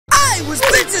I was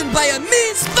bitten by a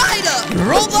mean spider in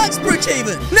Roblox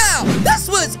BROOKHAVEN. Now, this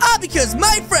was all because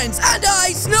my friends and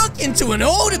I snuck into an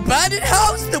old abandoned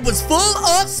house that was full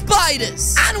of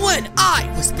spiders. And when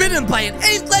I was bitten by an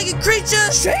 8-legged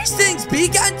creature, strange things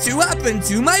began to happen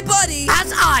to my body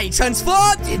as I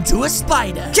transformed into a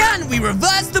spider. Can we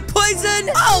reverse the poison?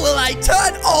 Or will I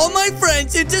turn all my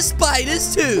friends into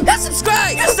spiders too? Let's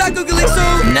subscribe! Yes,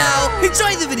 Calixo! Now,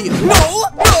 enjoy the video. No!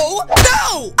 No!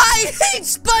 No! I hate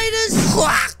spiders!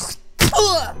 Why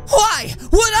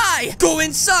would I go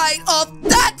inside of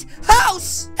that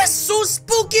house? It's so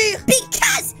spooky!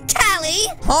 Because, Callie,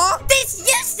 this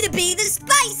used to be the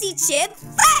spicy chip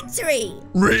factory!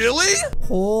 Really?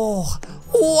 Oh,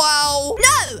 wow!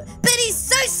 No, but he's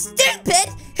so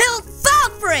stupid, he'll fall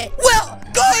for it! Well,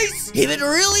 guys, if it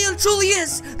really and truly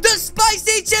is the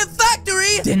spicy chip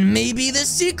factory, then maybe the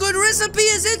secret recipe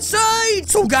is inside!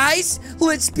 So guys,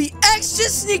 let's be extra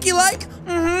sneaky-like,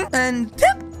 and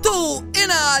tiptoe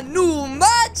in our new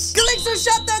match,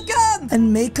 CalixoShop.com,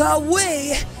 and make our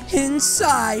way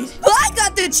inside. I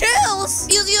got the chills!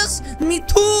 Yes, me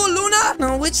too, Luna.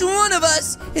 Now, which one of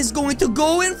us is going to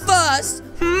go in first?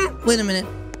 Wait a minute.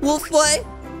 Wolf boy,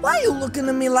 why are you looking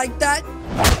at me like that?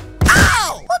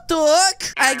 Ow! What the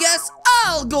heck? I guess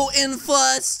I'll go in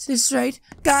first. That's right.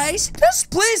 Guys, this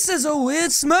place has a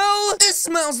weird smell. It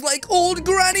smells like old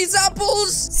granny's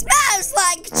apples. Smells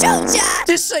like chucha!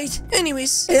 That's right.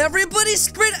 Anyways, everybody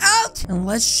spread out and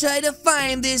let's try to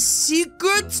find this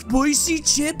secret spicy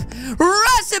chip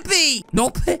recipe.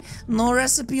 Nope, no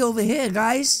recipe over here,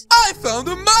 guys. I found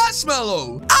a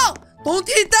marshmallow. Oh! Don't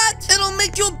eat that! It'll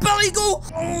make your belly go.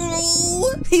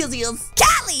 Oh, heels.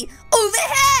 Callie, over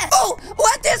here! Oh,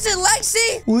 what is it,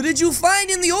 Lexi? What did you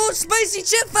find in the old spicy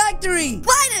chip factory?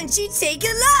 Why don't you take a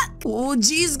look? Oh,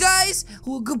 geez, guys.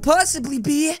 Who could possibly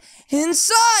be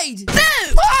inside?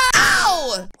 Boo!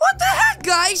 Ow! What the heck,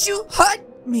 guys? You hurt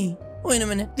me. Wait a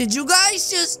minute. Did you guys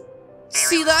just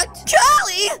see that?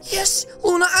 Callie! Yes,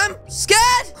 Luna, I'm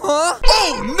scared. Huh?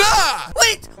 Oh, nah!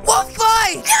 Wait, Wolf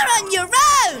Boy! You're on your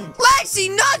own! Lexi,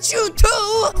 not you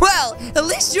too! Well, at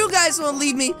least you guys won't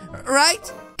leave me,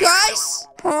 right? Guys?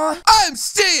 I'm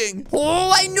staying!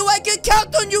 Oh, I knew I could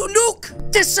count on you, Nuke!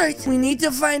 That's right, we need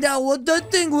to find out what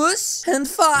that thing was, and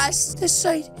fast. That's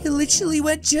right, it literally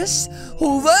went just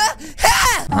over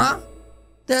here! Huh?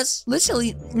 There's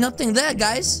literally nothing there,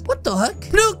 guys. What the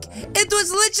heck? Look, it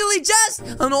was literally just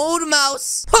an old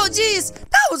mouse. Oh, jeez,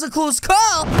 that was a close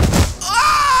call.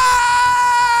 Ah!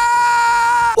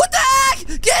 What the heck?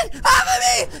 Get off of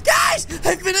me! Guys,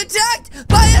 I've been attacked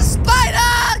by a spider!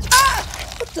 Ah!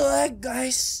 What the heck,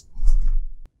 guys?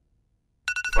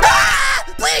 Ah!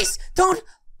 Please, don't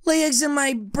lay eggs in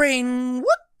my brain.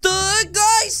 What the heck,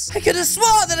 guys? I could have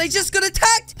sworn that I just got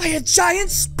attacked by a giant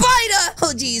spider!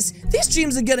 Oh, geez, these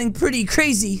dreams are getting pretty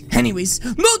crazy. Anyways,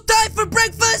 no time for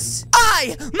breakfast!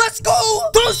 I must go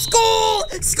to school!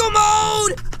 School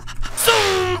mode!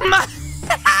 Zoom!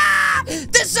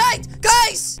 That's right,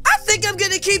 guys! I think I'm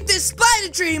gonna keep this spider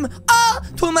dream all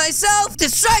to myself.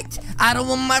 That's right! I don't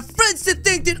want my friends to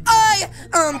think that I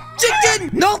am chicken!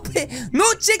 Nope,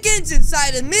 no chickens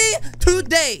inside of me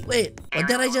today. Wait, what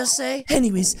did I just say?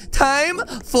 Anyways, time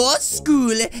for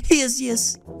school.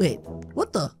 Yes. Wait,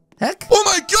 what the heck? Oh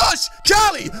my gosh!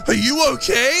 Callie, are you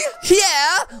okay?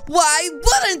 Yeah, why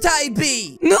wouldn't I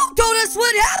be? Nuke told us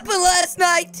what happened last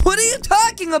night! What are you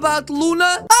talking about,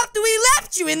 Luna? After we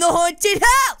left you in the haunted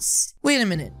house! Wait a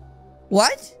minute.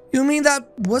 What? You mean that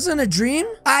wasn't a dream?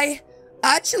 I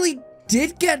actually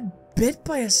did get bit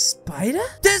by a spider?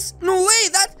 There's no way!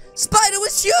 That spider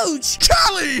was huge!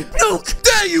 Callie! Nuke!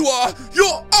 There you are!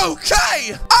 You're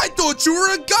okay! I thought you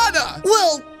were a gunner!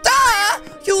 Well, duh!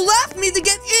 You left me to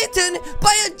get eaten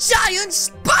by a giant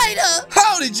spider!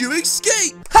 How did you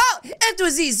escape? How? It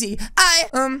was easy.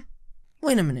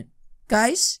 Wait a minute.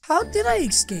 Guys, how did I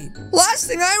escape? Last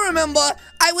thing I remember,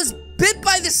 I was bit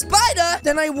by the spider,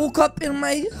 then I woke up in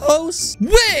my house.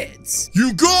 Wait!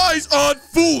 You guys aren't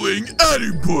fooling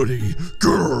anybody!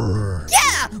 Grrr.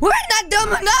 Yeah, we're not dumb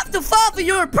enough to fall for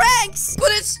your pranks!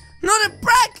 But it's not a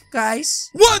prank, guys.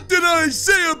 What did I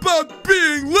say about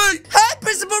being late? Hi,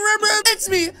 Principal Rum. It's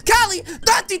me, Callie,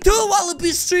 32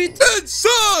 Wallaby Street.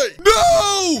 Inside!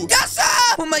 No! Yes, sir!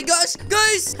 Oh my gosh,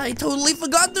 guys, I totally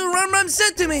forgot the Rum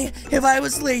said to me. If I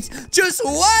was late just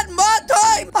one more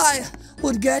time, I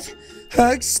would get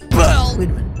expelled. Wait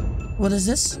a minute. What is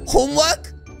this?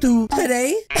 Homework? Do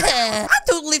today? I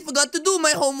totally forgot to do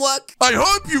my homework. I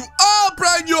hope you all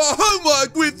bring your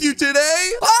homework with you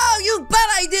today? Oh, you bet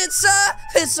I did, sir.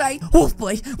 That's right. Wolf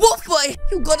boy,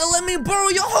 you gotta let me borrow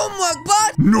your homework,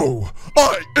 bud. No,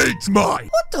 I ate mine.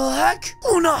 What the heck?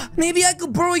 Oh no, maybe I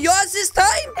could borrow yours this time?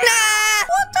 Nah.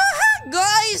 What the heck,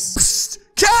 guys? Psst,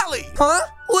 Callie. Huh?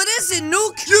 What is it,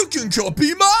 Nuke? You can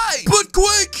copy mine, but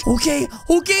quick. Okay,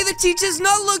 the teacher's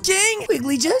not looking.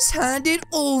 Quickly just hand it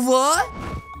over.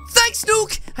 Thanks,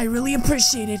 Nuke. I really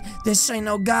appreciate it. That's right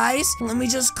now, guys. Let me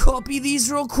just copy these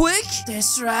real quick.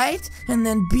 That's right. And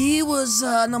then B was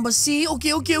number C.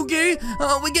 Okay.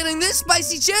 We're getting this.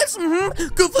 Spicy chips.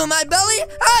 Good for my belly.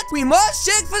 And we must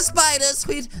check for spiders.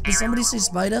 Wait, did somebody say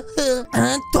spider?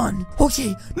 And done.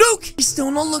 Okay, Nuke. He's still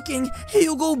not looking. Here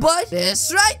you go, bud.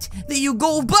 That's right. There you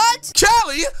go, bud.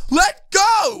 Callie, let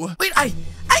go. Wait, I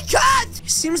can't! It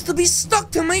seems to be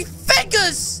stuck to my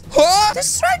fingers! Huh?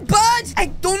 That's right, bud! I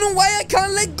don't know why I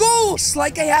can't let go! It's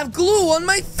like I have glue on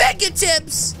my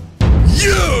fingertips!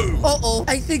 You! Uh-oh,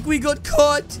 I think we got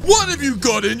caught. What have you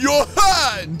got in your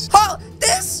hand? Oh,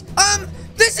 this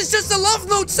is just a love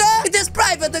note, sir! It is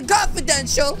private and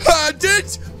confidential! Hand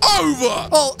it over!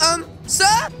 Oh,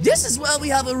 sir? This is where we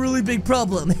have a really big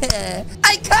problem.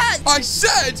 I can't! I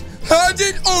said, hand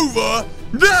it over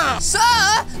now!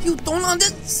 Sir, you don't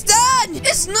understand!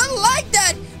 It's not like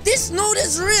that! This note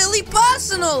is really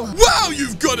personal! Wow,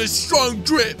 you've got a strong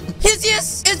grip!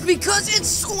 Yes, it's because it's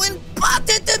so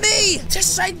important to me!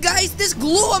 That's right, guys, this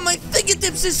glue on my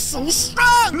fingertips is so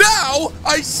strong! Now,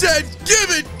 I said give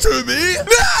it to me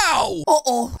now!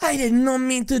 Uh-oh, I did not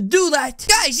mean to do that.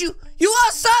 Guys, you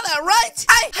all saw that, right?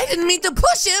 I didn't mean to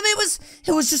push him.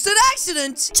 It was just an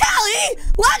accident. Charlie,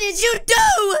 what did you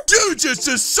do? You just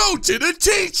assaulted a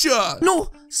teacher!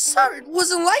 No, sir, it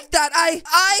wasn't like that.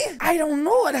 I don't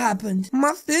know what happened.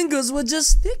 My fingers were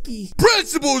just sticky.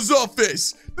 Principal's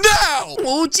office! Now!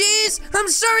 Oh, jeez. I'm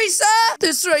sorry, sir.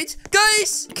 That's right.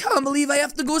 Guys, I can't believe I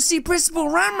have to go see Principal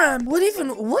Ram Ram. What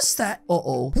even was that?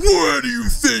 Uh-oh. Where do you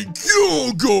think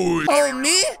you're going? Oh,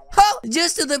 me? Oh,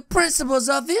 just to the principal's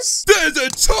office? There's a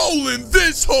toll in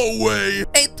this hallway!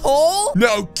 A toll?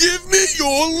 Now give me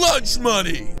your lunch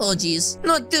money! Oh, jeez.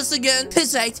 Not this again.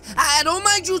 That's right. I don't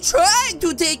mind you trying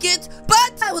to take it,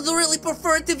 but I would really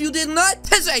prefer it if you did not.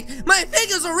 That's right. My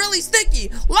fingers are really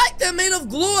sticky, like they're made of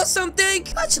glue or something.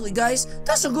 Actually, guys,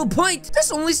 that's a good point.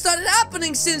 This only started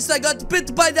happening since I got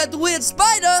bit by that weird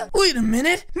spider. Wait a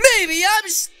minute. Maybe I'm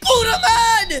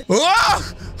Spider-Man!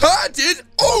 Ah! Hand it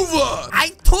over!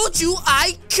 I told you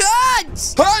I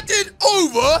can't! Hand it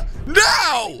over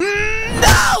now!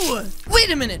 No! Wait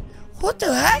a minute. What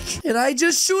the heck? Did I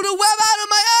just shoot a web out of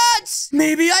my hands?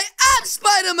 Maybe I am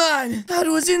Spider-Man! That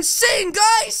was insane,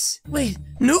 guys! Wait,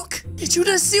 Nuke? Did you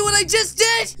just see what I just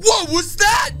did? What was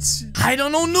that? I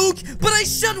don't know, Nuke, but I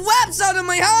shot webs out of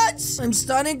my hands! I'm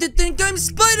starting to think I'm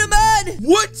Spider-Man!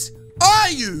 What are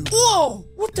you? Whoa!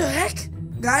 What the heck?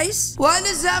 Guys, why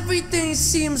does everything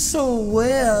seem so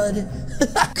weird?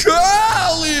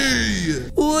 Callie!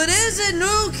 What is it,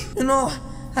 Nuke? You know,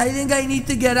 I think I need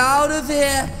to get out of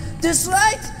here. That's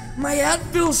right. My head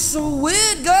feels so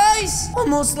weird, guys.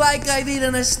 Almost like I've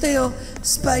eaten a stale,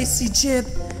 spicy chip.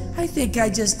 I think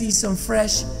I just need some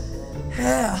fresh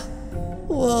air.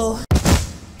 Whoa.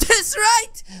 That's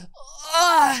right.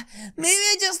 Maybe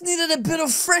I just needed a bit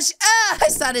of fresh air. I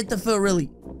started to feel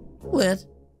really weird.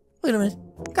 Wait a minute.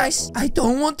 Guys, I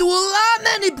don't want to alarm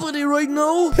anybody right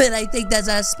now, but I think there's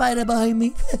a spider behind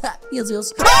me.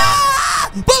 Yes. Ah!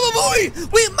 Bubba boy!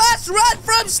 We must run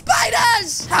from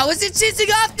spiders! How is it chasing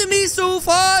after me so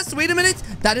fast? Wait a minute.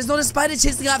 That is not a spider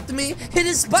chasing after me. It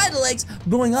is spider legs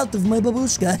growing out of my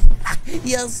babushka.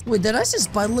 Yes. Wait, did I say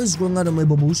spider legs growing out of my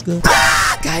babushka?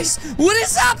 Ah! Guys, what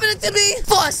is happening to me?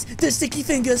 First, the sticky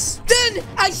fingers. Then,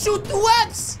 I shoot the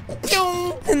webs.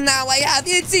 And now I have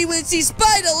itsy-witsy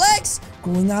spider legs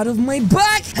going out of my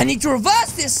back. I need to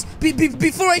reverse this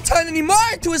before I turn any more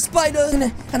into a spider.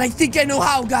 And I think I know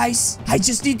how, guys. I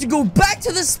just need to go back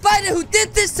to the spider who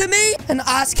did this to me and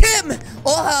ask him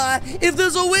or her if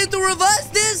there's a way to reverse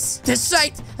this. That's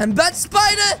right. And that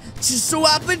spider just so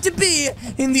happened to be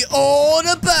in the old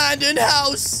abandoned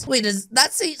house. Wait, does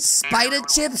that say spider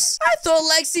chips? I thought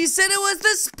Lexi said it was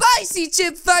the spicy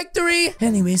chip factory.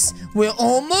 Anyways, we're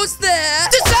almost there.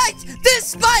 That's right. This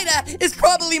spider is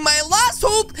probably my last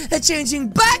hope at changing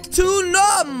back to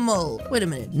normal. Wait a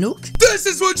minute, Nuke? This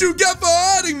is what you get for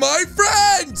hurting my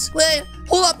friend! Wait,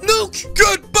 hold up, Nuke!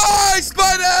 Goodbye,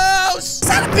 Spider House! Is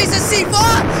that a piece of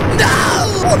C4?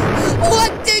 No!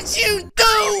 What did you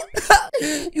do?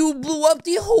 You blew up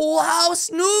the whole house,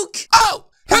 Nuke! Oh!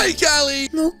 Hey, Callie!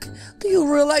 Nuke, do you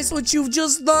realize what you've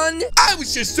just done? I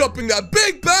was just stopping that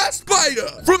big bad spider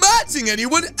from acting hurting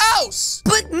anyone else.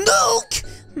 But Nuke,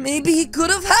 maybe he could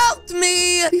have helped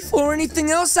me before anything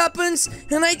else happens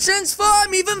and I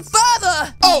transform even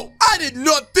further. Oh, I did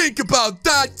not think about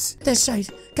that. That's right.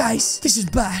 Guys, this is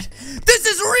bad. This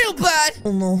is real bad.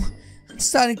 Oh no. I'm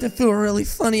starting to feel really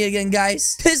funny again,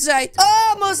 guys. That's right.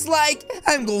 Almost like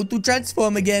I'm going to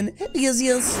transform again. Yes,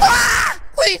 yes. Ah!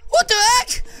 Wait, what the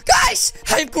heck? Guys,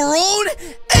 I've grown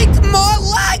 8 more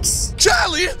legs.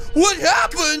 Charlie, what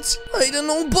happened? I don't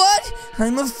know, bud.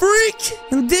 I'm a freak.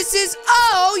 And this is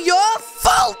all your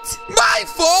fault. My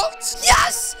fault?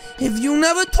 Yes! If you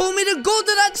never told me to go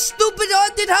to that stupid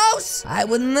haunted house, I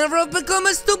would never have become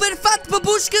a stupid fat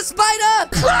babushka spider.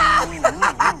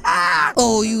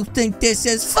 Oh, you think this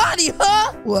is funny,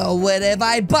 huh? Well, what if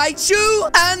I bite you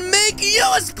and make you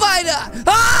a spider?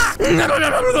 Ah!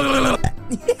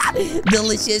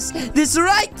 Delicious. This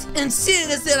right. And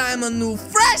seeing as that I'm a new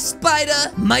fresh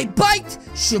spider, my bite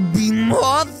should be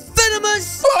more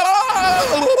venomous.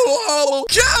 Oh!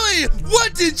 Kelly,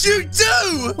 what did you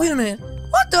do? Wait a minute.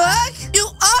 What the heck? You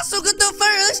also got the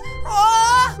fearless?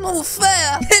 Oh, no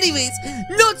fair. Anyways,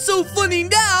 not so funny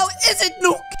now, is it,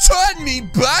 Nook? Turn me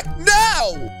back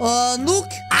now.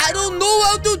 Nook, I don't know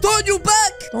how to turn you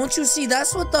back. Don't you see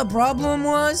that's what the problem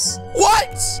was?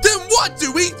 What? Then what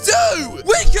do we do?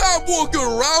 We can't walk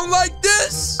around like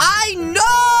this. I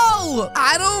know.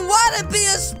 I don't want to be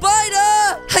a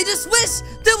spider. I just wish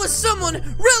there was someone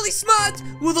really smart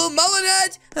with a melon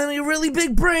head and a really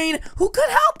big brain who could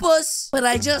help us. But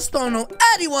I just don't know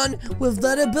anyone with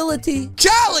that ability.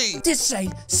 Callie! This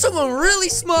right, someone really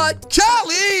smart.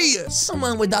 Callie!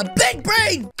 Someone with a big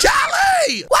brain.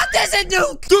 Callie! What is it,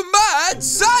 Nuke? The mad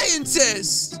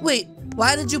scientist! Wait,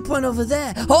 why did you point over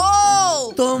there?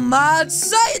 Oh, the mad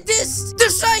scientist.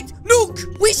 That's right,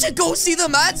 Nuke. We should go see the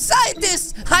mad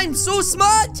scientist. I'm so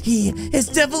smart. He is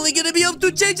definitely gonna be able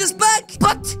to change us back.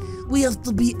 But we have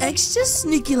to be extra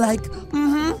sneaky like.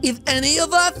 If any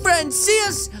of our friends see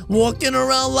us walking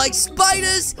around like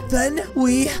spiders, then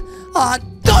we are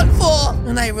done for.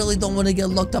 And I really don't want to get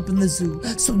locked up in the zoo.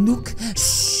 So Nuke,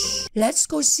 shh. Let's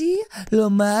go see the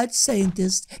mad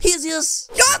scientist. Here's yours.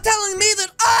 You're telling me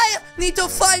that I need to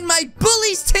find my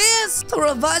bully's tears to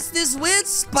reverse this weird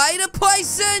spider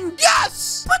poison?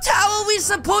 Yes! But how are we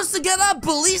supposed to get our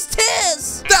bully's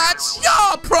tears? That's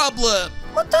your problem!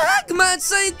 What the heck, mad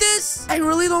scientist? I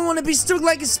really don't want to be stuck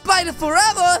like a spider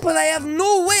forever, but I have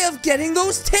no way of getting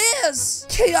those tears.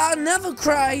 KR never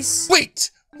cries.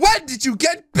 Wait, when did you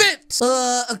get bit?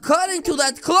 According to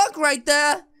that clock right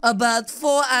there, about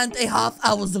 4.5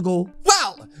 hours ago.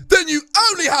 Well, then you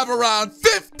only have around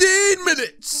 15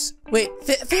 minutes. Wait,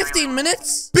 15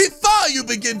 minutes? Before you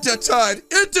begin to turn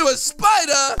into a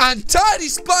spider and tiny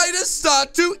spiders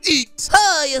start to eat.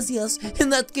 Oh, yes, yes. In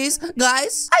that case,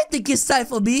 guys, I think it's time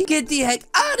for me get the heck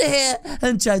out of here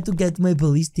and try to get my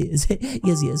bully's tears.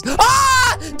 Yes, yes.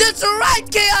 Ah! That's right,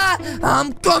 KR!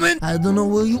 I'm coming. I don't know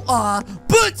where you are,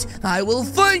 but I will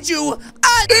find you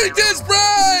and eat his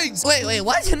brains! Wait,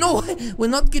 what? No, we're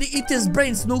not gonna eat his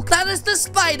brains, no. That is the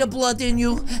spider blood in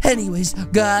you. Anyways,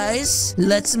 guys,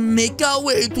 let's make our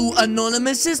way to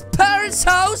Anonymous's parents'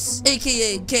 house,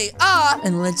 aka KR,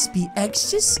 and let's be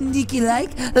extra sneaky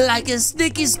like a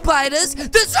sneaky spiders.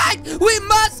 That's right, we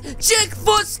must check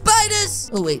for spiders.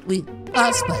 Oh wait, we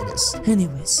are spiders.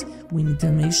 Anyways, we need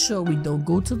to make sure we don't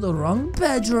go to the wrong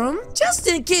bedroom, just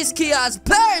in case KR's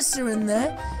parents are in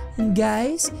there. And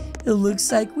guys, it looks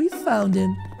like we found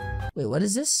him. Wait, what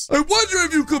is this? I wonder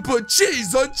if you could put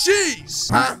cheese on cheese.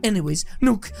 Huh? Anyways,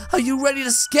 Nuke, are you ready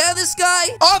to scare this guy?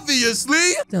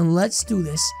 Obviously. Then let's do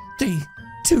this. 3,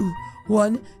 2,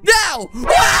 1, now!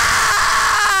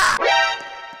 Ah!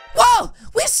 Whoa!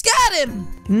 We scared him!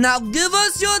 Now give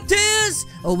us your tears,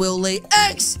 or we'll lay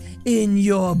X in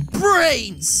your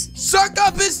brains. Suck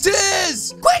up his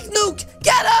tears! Quick, Nuke!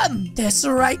 Get him! That's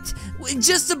right. We're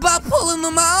just about pulling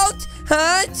them out.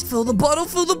 And fill the bottle.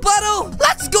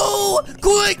 Let's go!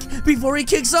 Quick! Before he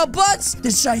kicks our butts.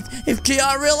 That's right. If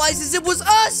KR realizes it was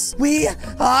us, we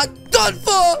are done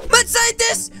for. Mad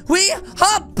scientist, we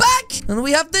are back. And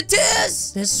we have the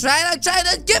tears. That's right. I'm trying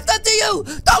to give them to you.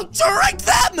 Don't drink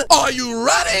them. Are you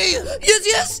ready?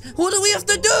 Yes. What do we have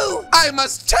to do? I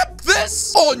must tip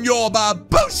this on your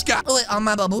babushka. Oh, wait, on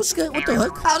my babushka? What the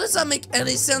heck? How does that make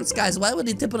any sense, guys? Why would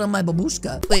he tip it on my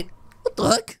babushka? Wait. What the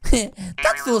heck?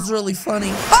 That feels really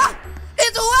funny. Ah!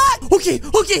 It's a lag! Okay,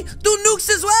 do nukes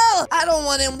as well! I don't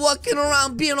want him walking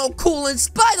around being all cool and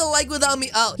spider-like without me.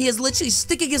 Oh, he is literally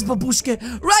sticking his babushka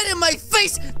right in my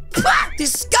face! Pah!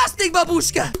 Disgusting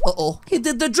babushka! Uh-oh, he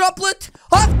did the droplet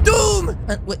of doom!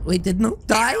 Wait, did Nuke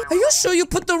die? Are you sure you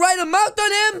put the right amount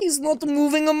on him? He's not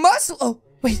moving a muscle. Oh,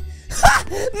 wait. Ha!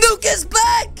 Nuke is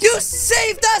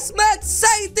saved us, man!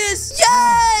 Saved us!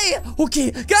 Yay!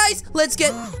 Okay, guys, let's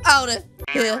get out of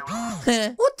here.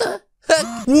 What the heck?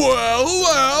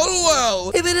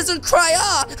 Well. If it isn't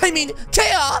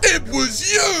Kea! It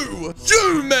was you!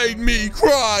 You made me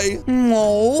cry!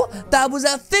 No, that was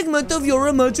a figment of your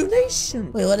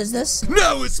imagination. Wait, what is this?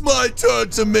 Now it's my turn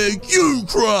to make you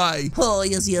cry! Oh,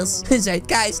 yes. That's right,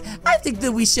 guys. I think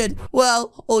that we should,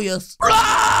 well, oh, yes. Run!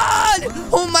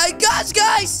 Oh my gosh,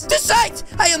 guys! This side!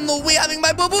 I am no way having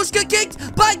my babushka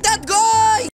kicked by that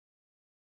guy!